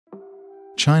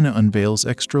China unveils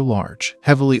extra-large,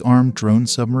 heavily armed drone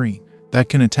submarine that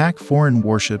can attack foreign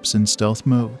warships in stealth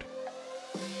mode.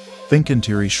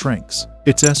 Fincantieri shrinks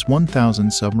its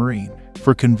S-1000 submarine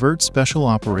for covert special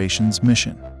operations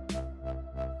mission.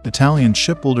 Italian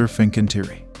shipbuilder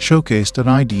Fincantieri showcased at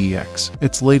IDEX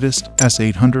its latest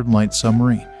S-800 light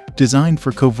submarine, designed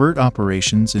for covert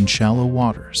operations in shallow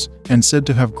waters and said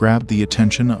to have grabbed the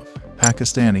attention of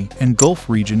Pakistani and Gulf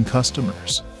region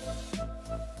customers.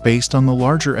 Based on the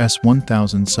larger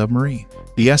S-1000 submarine,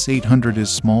 the S-800 is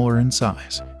smaller in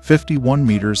size, 51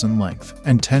 meters in length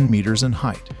and 10 meters in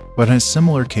height, but has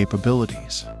similar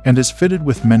capabilities and is fitted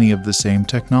with many of the same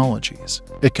technologies.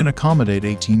 It can accommodate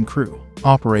 18 crew,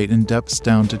 operate in depths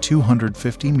down to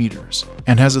 250 meters,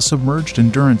 and has a submerged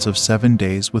endurance of 7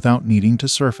 days without needing to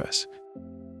surface.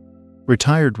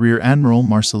 Retired Rear Admiral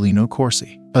Marcelino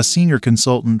Corsi, a senior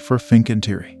consultant for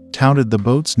Fincantieri, touted the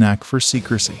boat's knack for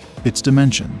secrecy. Its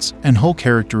dimensions and hull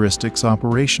characteristics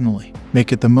operationally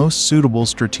make it the most suitable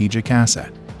strategic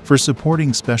asset for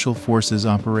supporting Special Forces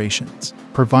operations,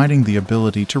 providing the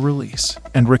ability to release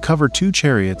and recover 2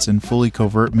 chariots in fully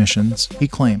covert missions, he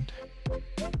claimed.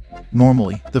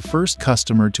 Normally, the first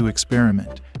customer to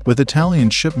experiment with Italian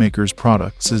shipmakers'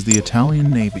 products is the Italian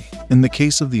Navy. In the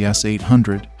case of the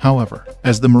S-800, however,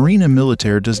 as the Marina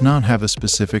Militare does not have a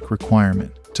specific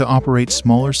requirement to operate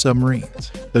smaller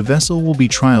submarines, the vessel will be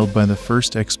trialed by the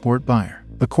first export buyer.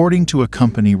 According to a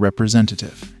company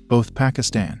representative, both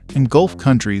Pakistan and Gulf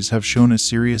countries have shown a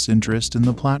serious interest in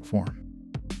the platform.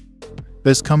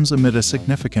 This comes amid a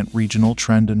significant regional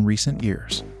trend in recent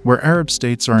years, where Arab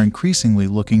states are increasingly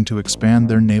looking to expand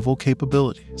their naval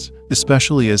capabilities,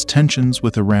 especially as tensions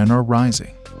with Iran are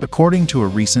rising. According to a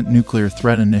recent Nuclear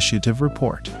Threat Initiative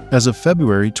report, as of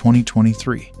February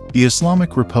 2023, the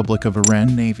Islamic Republic of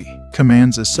Iran Navy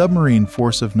commands a submarine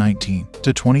force of 19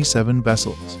 to 27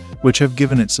 vessels, which have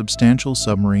given it substantial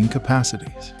submarine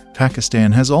capacities.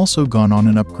 Pakistan has also gone on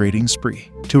an upgrading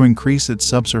spree to increase its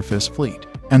subsurface fleet,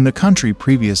 and the country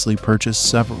previously purchased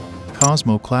several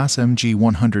Cosmo-class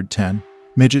MG-110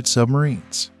 midget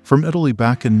submarines from Italy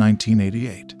back in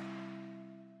 1988.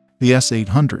 The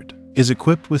S-800 is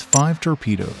equipped with 5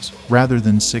 torpedoes rather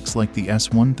than 6 like the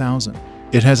S-1000.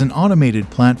 It has an automated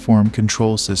platform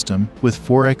control system with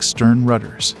 4x stern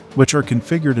rudders, which are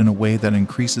configured in a way that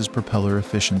increases propeller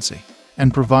efficiency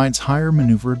and provides higher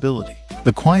maneuverability.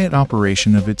 The quiet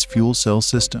operation of its fuel cell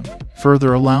system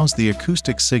further allows the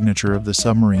acoustic signature of the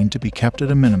submarine to be kept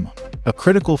at a minimum, a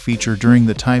critical feature during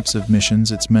the types of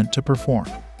missions it's meant to perform.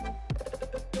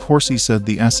 Corsi said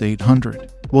the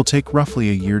S-800 will take roughly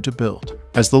a year to build,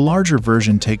 as the larger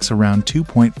version takes around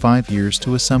 2.5 years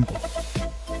to assemble.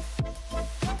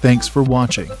 Thanks for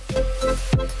watching.